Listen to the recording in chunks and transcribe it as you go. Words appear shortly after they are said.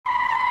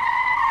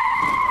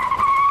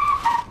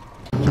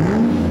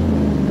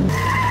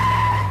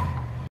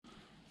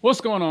What's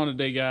going on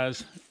today,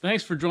 guys?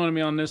 Thanks for joining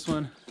me on this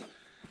one.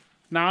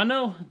 Now, I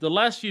know the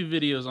last few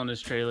videos on this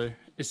trailer,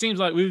 it seems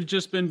like we've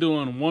just been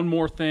doing one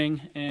more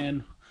thing,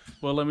 and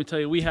well, let me tell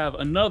you, we have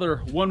another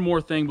one more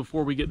thing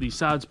before we get these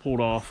sides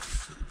pulled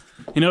off.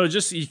 You know,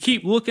 just you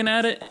keep looking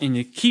at it and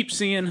you keep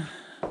seeing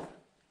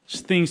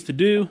things to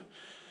do.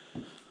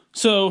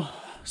 So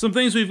some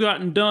things we've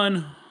gotten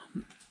done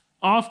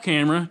off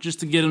camera just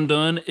to get them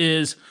done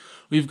is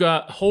we've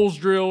got holes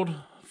drilled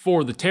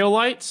for the tail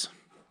lights.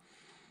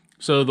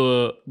 So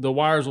the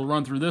wires will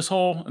run through this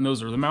hole, and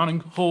those are the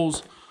mounting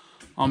holes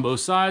on both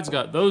sides.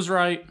 Got those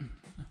right.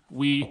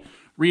 We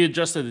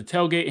readjusted the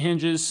tailgate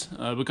hinges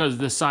because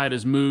this side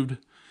has moved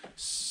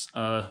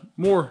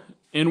more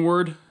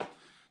inward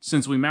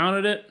since we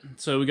mounted it.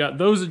 So we got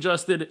those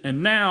adjusted,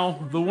 and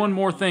now the one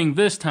more thing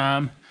this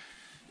time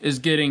is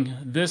getting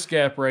this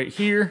gap right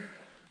here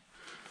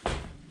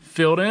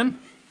filled in.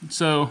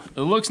 So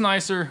it looks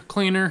nicer,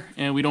 cleaner,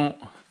 and we don't,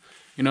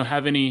 you know,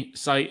 have any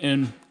sight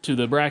into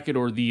the bracket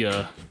or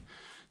the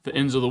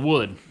ends of the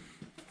wood.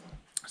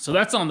 So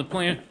that's on the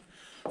plan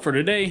for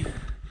today.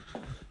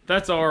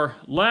 That's our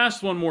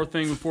last one more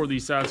thing before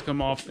these sides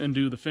come off and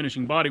do the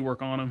finishing body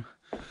work on them.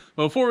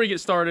 But before we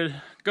get started,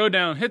 go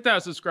down, hit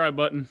that subscribe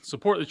button,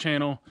 support the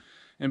channel,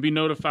 and be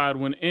notified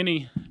when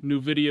any new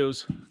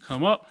videos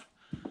come up.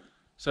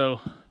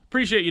 So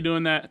appreciate you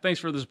doing that. Thanks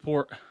for the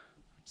support.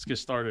 Let's get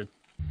started.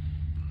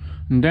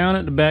 I'm down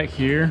at the back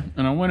here,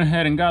 and I went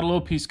ahead and got a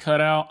little piece cut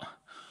out.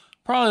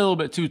 Probably a little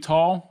bit too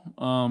tall,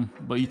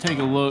 but you take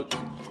a look,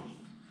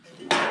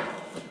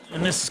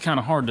 and this is kind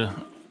of hard to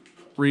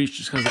reach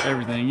just because of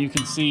everything. You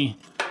can see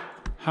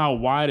how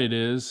wide it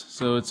is.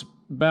 So it's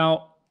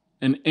about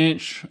an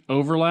inch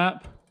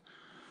overlap.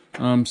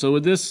 So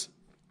with this,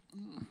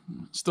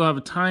 still have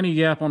a tiny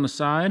gap on the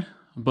side,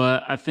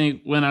 but I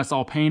think when that's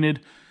all painted,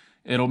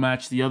 it'll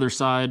match the other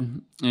side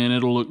and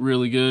it'll look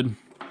really good.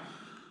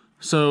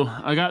 So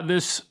I got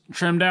this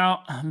trimmed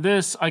out.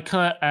 This I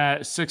cut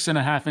at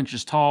 6.5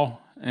 inches tall.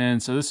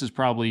 And so this is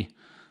probably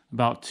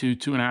about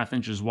 2.5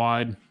 inches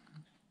wide.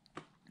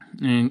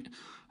 And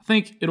I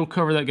think it'll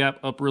cover that gap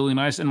up really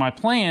nice. And my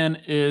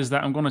plan is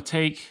that I'm gonna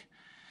take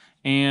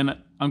and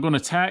I'm gonna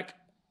tack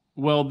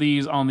weld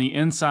these on the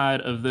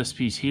inside of this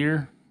piece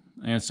here.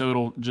 And so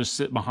it'll just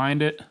sit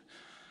behind it.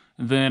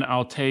 Then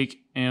I'll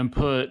take and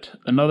put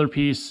another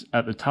piece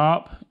at the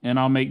top, and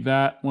I'll make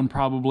that one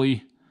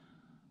probably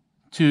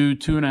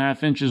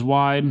 2.5 inches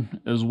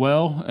wide as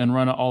well, and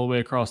run it all the way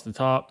across the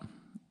top.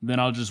 Then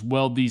I'll just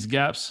weld these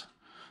gaps,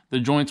 the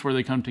joints where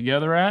they come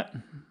together at,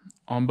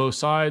 on both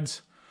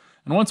sides.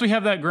 And once we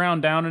have that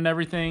ground down and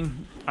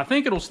everything, I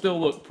think it'll still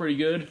look pretty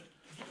good.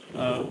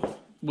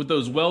 With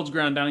those welds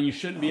ground down, you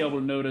shouldn't be able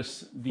to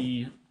notice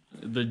the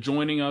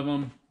joining of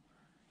them.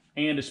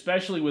 And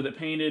especially with it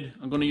painted,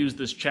 I'm going to use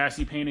this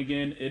chassis paint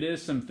again. It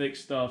is some thick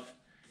stuff,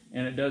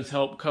 and it does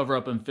help cover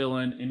up and fill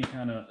in any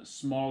kind of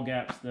small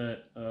gaps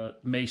that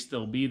may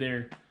still be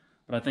there,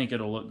 but I think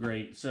it'll look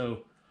great.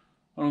 So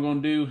what I'm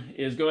going to do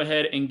is go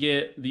ahead and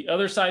get the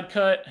other side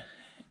cut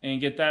and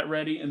get that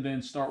ready, and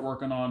then start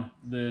working on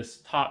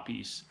this top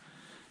piece.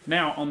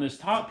 Now on this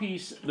top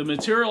piece, the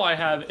material I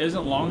have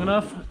isn't long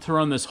enough to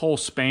run this whole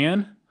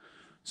span.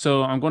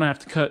 So I'm going to have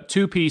to cut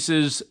two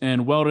pieces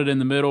and weld it in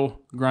the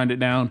middle, grind it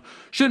down.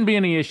 Shouldn't be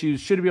any issues.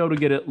 Should be able to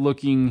get it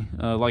looking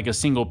like a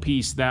single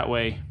piece that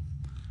way.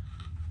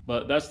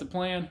 But that's the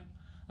plan.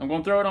 I'm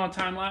going to throw it on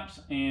time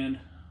lapse and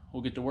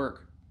we'll get to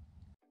work.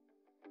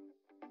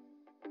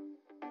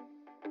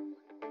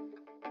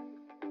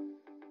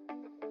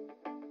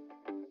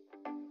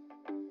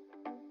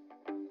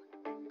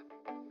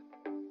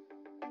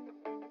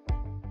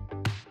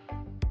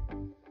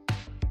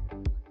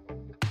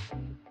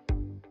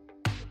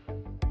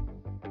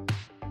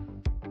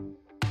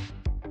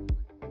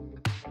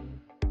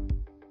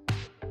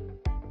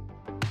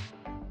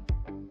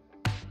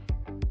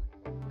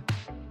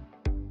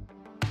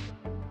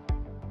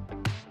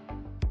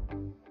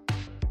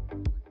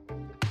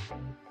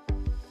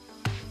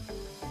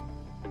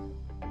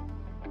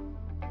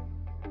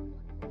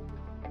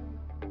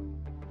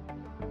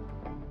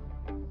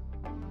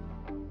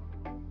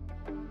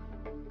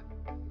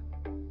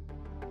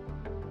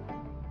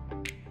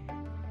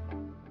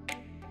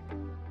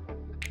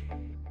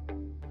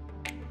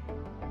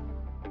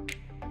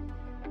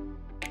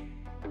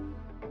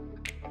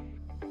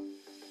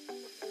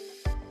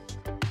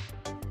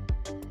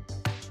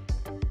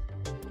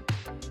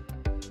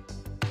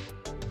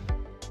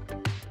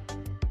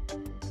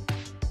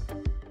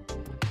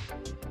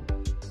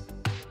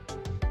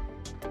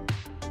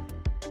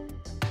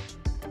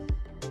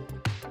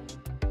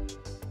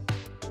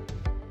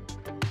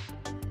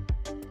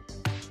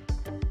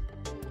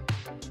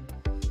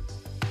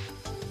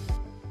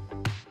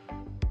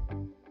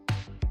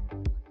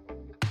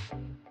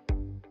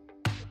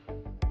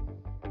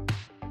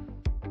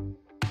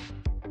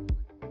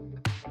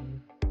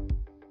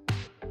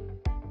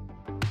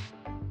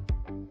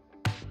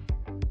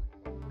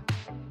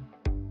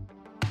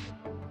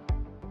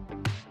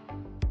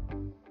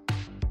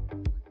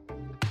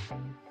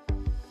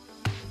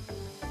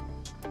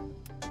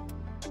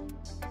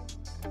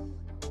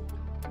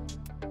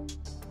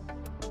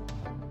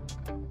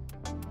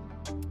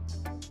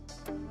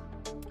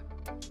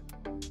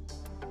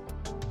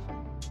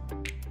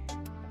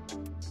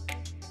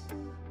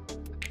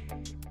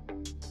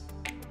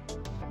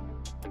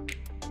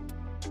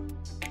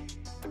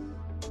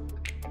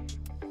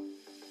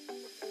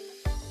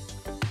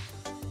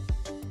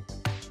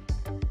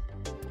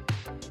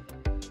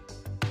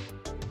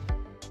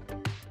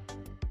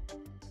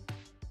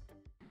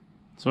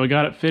 So I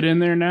got it fit in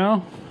there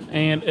now,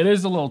 and it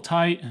is a little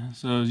tight.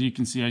 So as you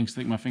can see, I can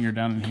stick my finger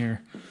down in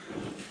here.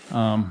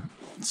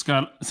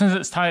 Since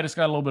it's tight, it's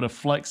got a little bit of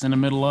flex in the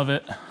middle of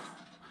it.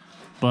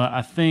 But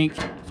I think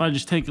if I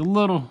just take a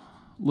little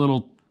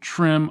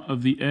trim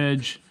of the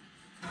edge,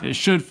 it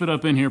should fit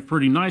up in here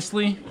pretty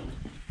nicely.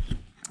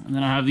 And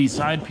then I have these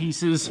side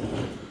pieces.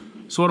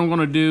 So what I'm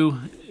gonna do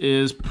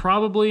is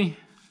probably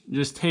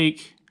just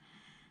take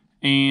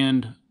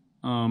and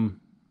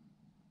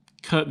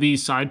cut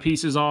these side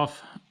pieces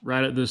off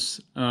right at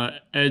this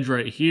edge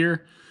right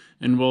here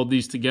and weld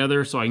these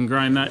together so I can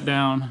grind that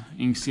down.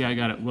 You can see I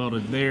got it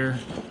welded there.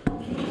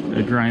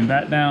 I grind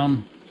that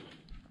down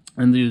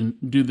and then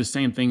do the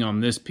same thing on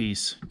this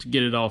piece to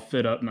get it all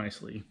fit up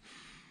nicely.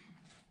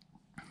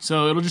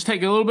 So it'll just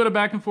take a little bit of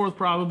back and forth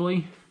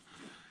probably.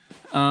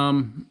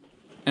 And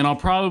I'll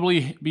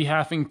probably be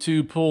having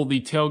to pull the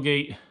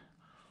tailgate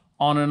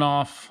on and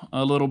off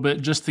a little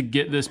bit just to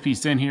get this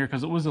piece in here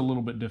because it was a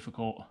little bit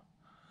difficult.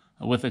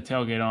 With the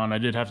tailgate on, I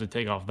did have to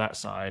take off that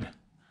side.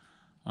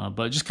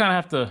 But just kind of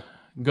have to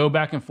go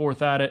back and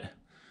forth at it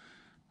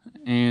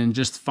and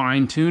just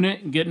fine tune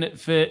it, getting it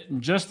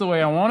fit just the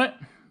way I want it.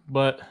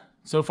 But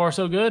so far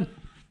so good.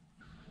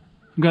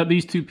 I've got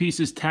these two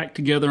pieces tacked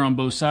together on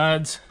both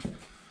sides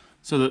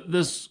so that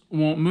this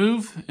won't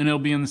move and it'll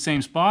be in the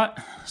same spot.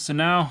 So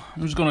now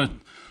I'm just gonna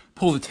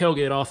pull the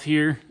tailgate off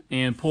here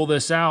and pull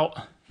this out,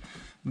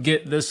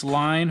 get this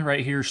line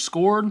right here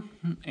scored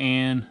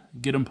and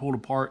get them pulled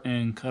apart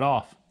and cut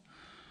off.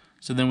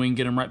 So then we can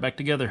get them right back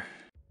together.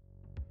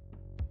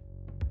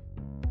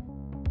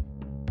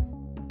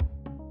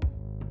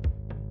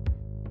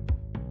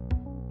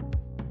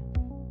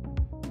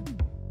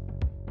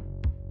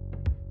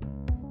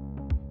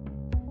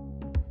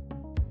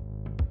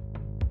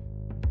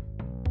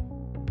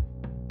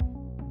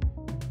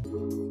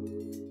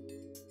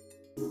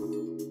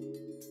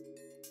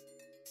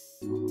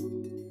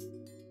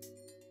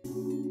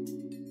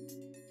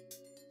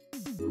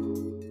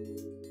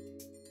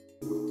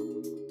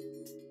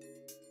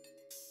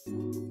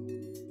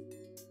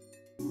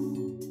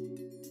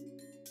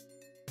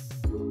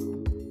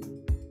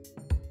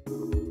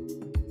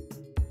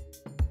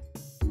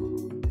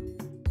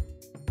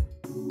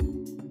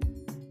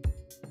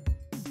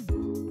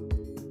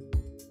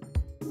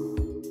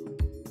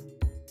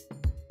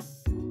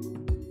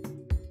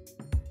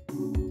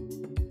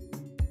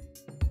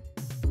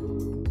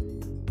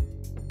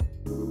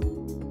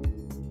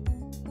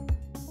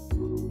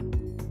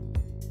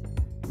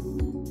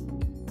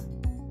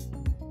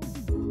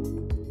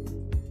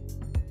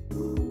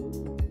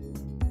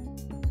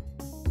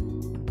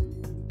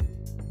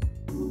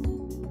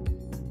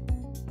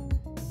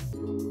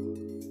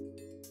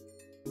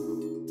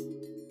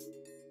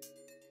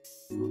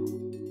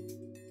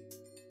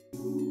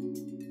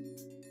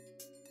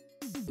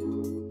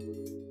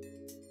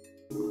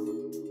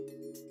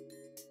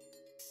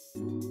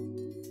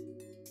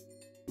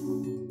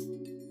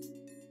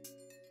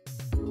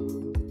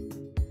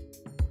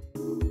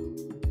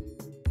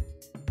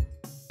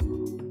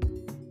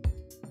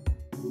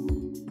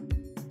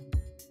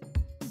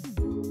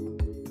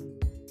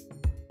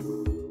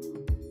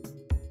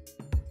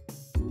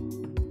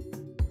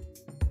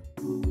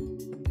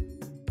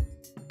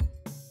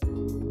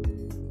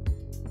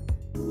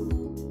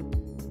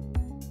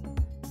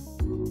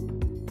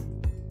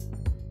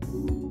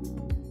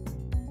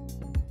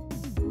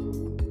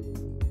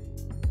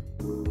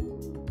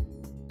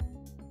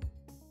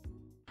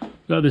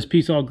 Got this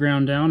piece all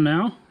ground down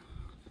now.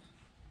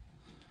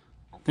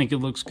 I think it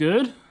looks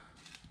good.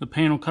 The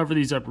paint will cover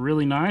these up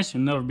really nice.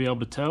 You'll never be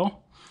able to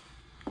tell.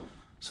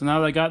 So now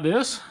that I got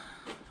this,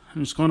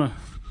 I'm just gonna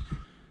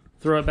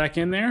throw it back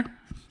in there,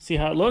 see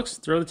how it looks,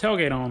 throw the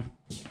tailgate on.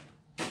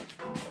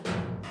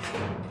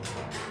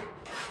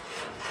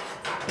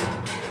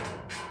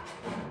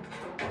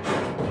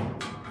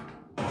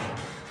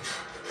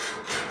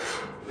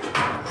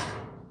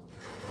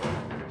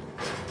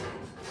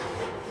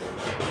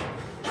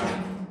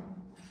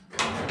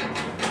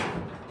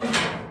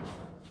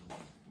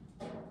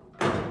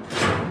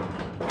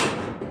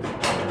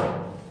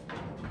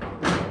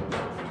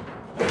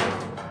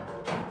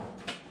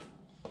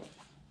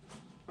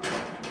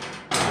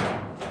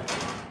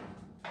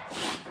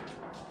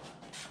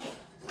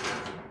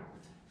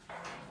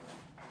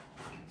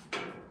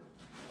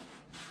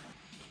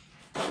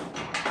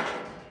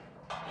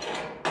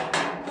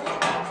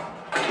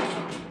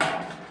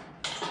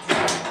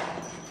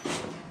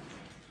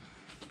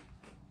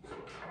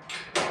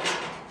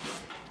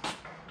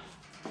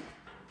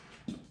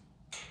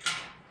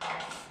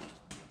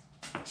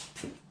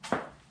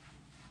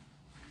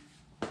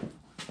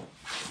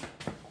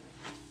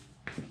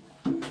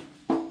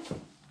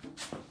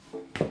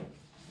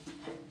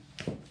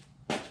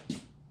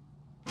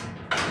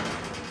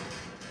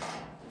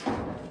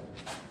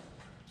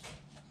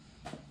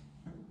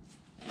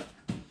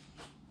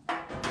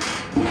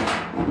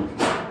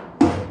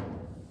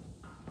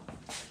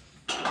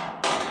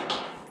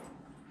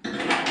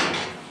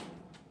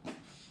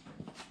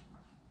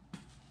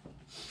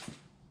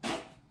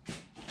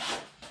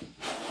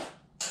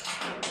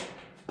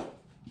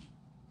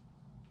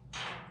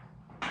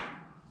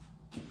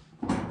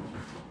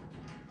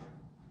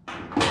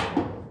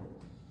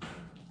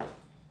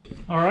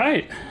 All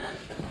right,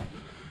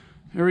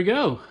 here we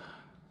go.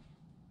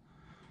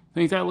 I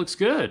think that looks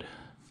good.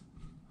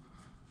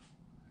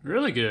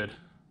 Really good.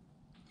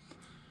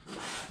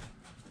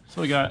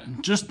 So we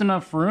got just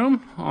enough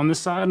room on this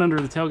side under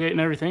the tailgate and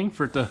everything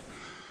for it to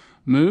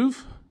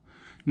move.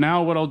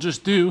 Now what I'll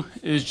just do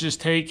is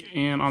just take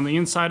and on the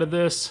inside of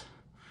this,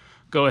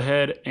 go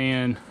ahead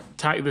and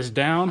tack this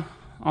down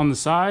on the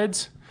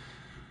sides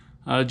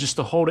just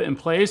to hold it in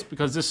place,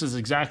 because this is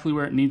exactly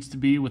where it needs to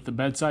be with the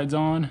bed sides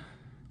on.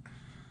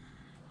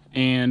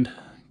 And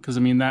because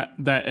I mean that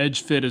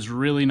edge fit is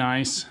really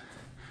nice.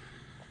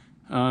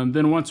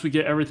 Then once we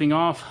get everything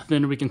off,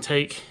 then we can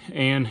take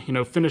and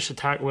finish the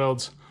tack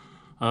welds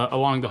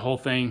along the whole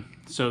thing,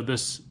 so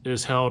this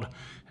is held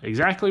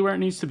exactly where it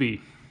needs to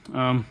be.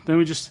 Then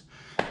we just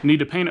need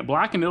to paint it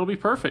black and it'll be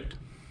perfect.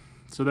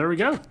 So there we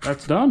go,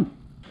 that's done.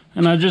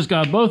 And I just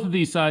got both of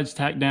these sides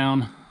tacked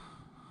down,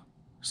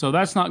 so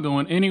that's not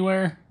going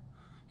anywhere.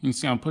 You can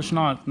see I'm pushing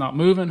on, it's not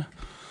moving.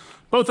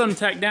 Both of them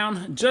tacked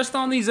down just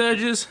on these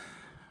edges.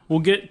 We'll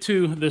get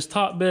to this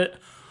top bit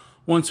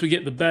once we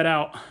get the bed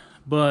out,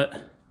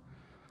 but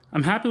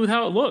I'm happy with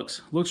how it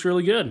looks. Looks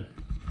really good.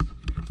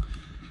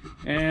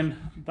 And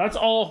that's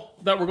all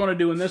that we're going to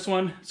do in this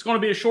one. It's going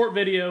to be a short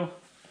video,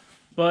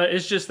 but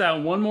it's just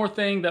that one more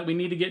thing that we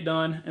need to get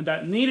done, and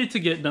that needed to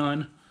get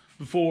done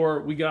before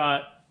we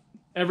got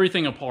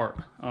everything apart.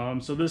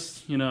 So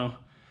this,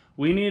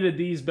 we needed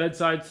these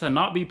bedsides to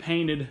not be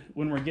painted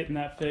when we're getting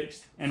that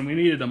fixed, and we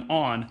needed them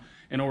on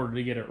in order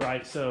to get it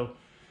right. So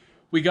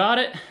we got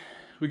it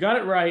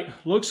right,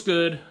 looks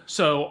good.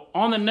 So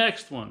on the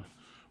next one,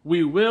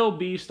 we will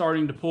be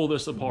starting to pull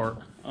this apart.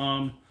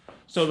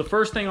 So the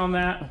first thing on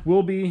that,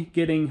 we'll be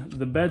getting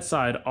the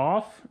bedside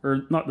off,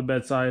 or not the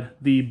bedside,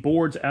 the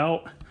boards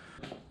out.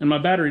 And my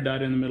battery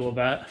died in the middle of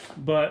that.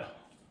 But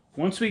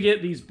once we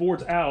get these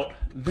boards out,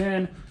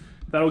 then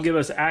that'll give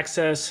us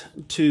access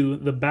to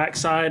the back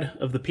side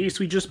of the piece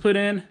we just put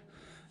in.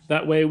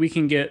 That way we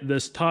can get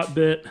this top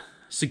bit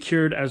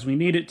secured as we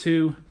need it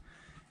to,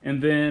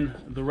 and then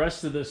the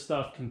rest of this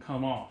stuff can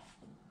come off.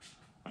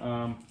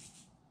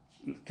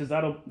 Because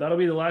that'll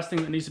be the last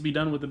thing that needs to be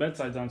done with the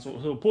bedsides on. So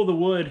we'll pull the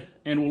wood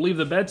and we'll leave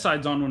the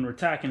bedsides on when we're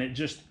tacking it,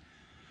 just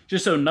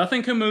so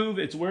nothing can move.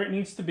 It's where it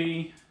needs to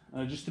be,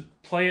 just to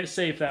play it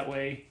safe that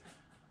way.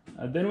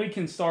 Then we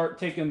can start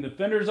taking the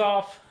fenders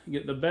off,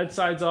 get the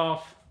bedsides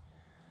off,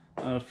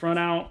 front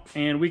out,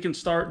 and we can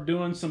start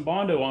doing some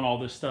Bondo on all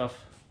this stuff.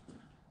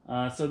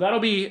 So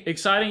that'll be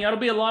exciting. That'll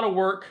be a lot of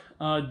work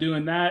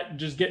doing that,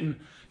 just getting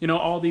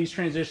all these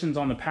transitions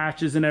on the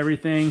patches and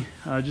everything,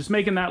 just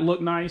making that look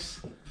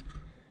nice.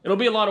 It'll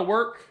be a lot of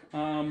work,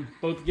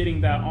 both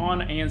getting that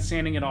on and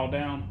sanding it all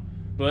down,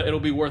 but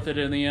it'll be worth it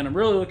in the end. I'm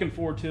really looking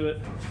forward to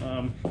it.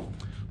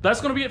 That's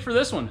going to be it for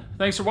this one.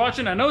 Thanks for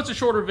watching. I know it's a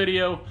shorter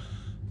video,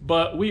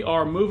 but we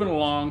are moving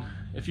along.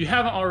 If you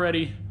haven't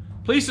already,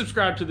 please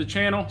subscribe to the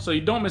channel so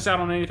you don't miss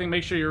out on anything.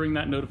 Make sure you ring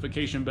that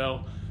notification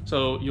bell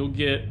so you'll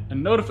get a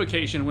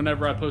notification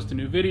whenever I post a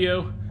new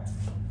video,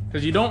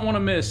 because you don't want to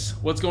miss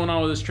what's going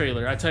on with this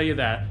trailer, I tell you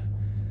that.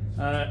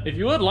 If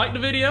you would like the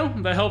video,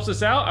 that helps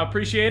us out. I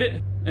appreciate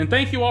it. And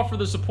thank you all for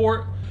the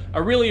support. I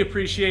really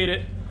appreciate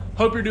it.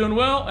 Hope you're doing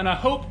well, and I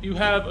hope you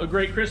have a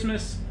great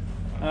Christmas.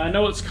 I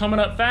know it's coming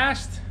up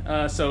fast,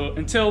 so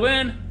until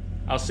then,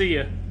 I'll see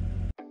you.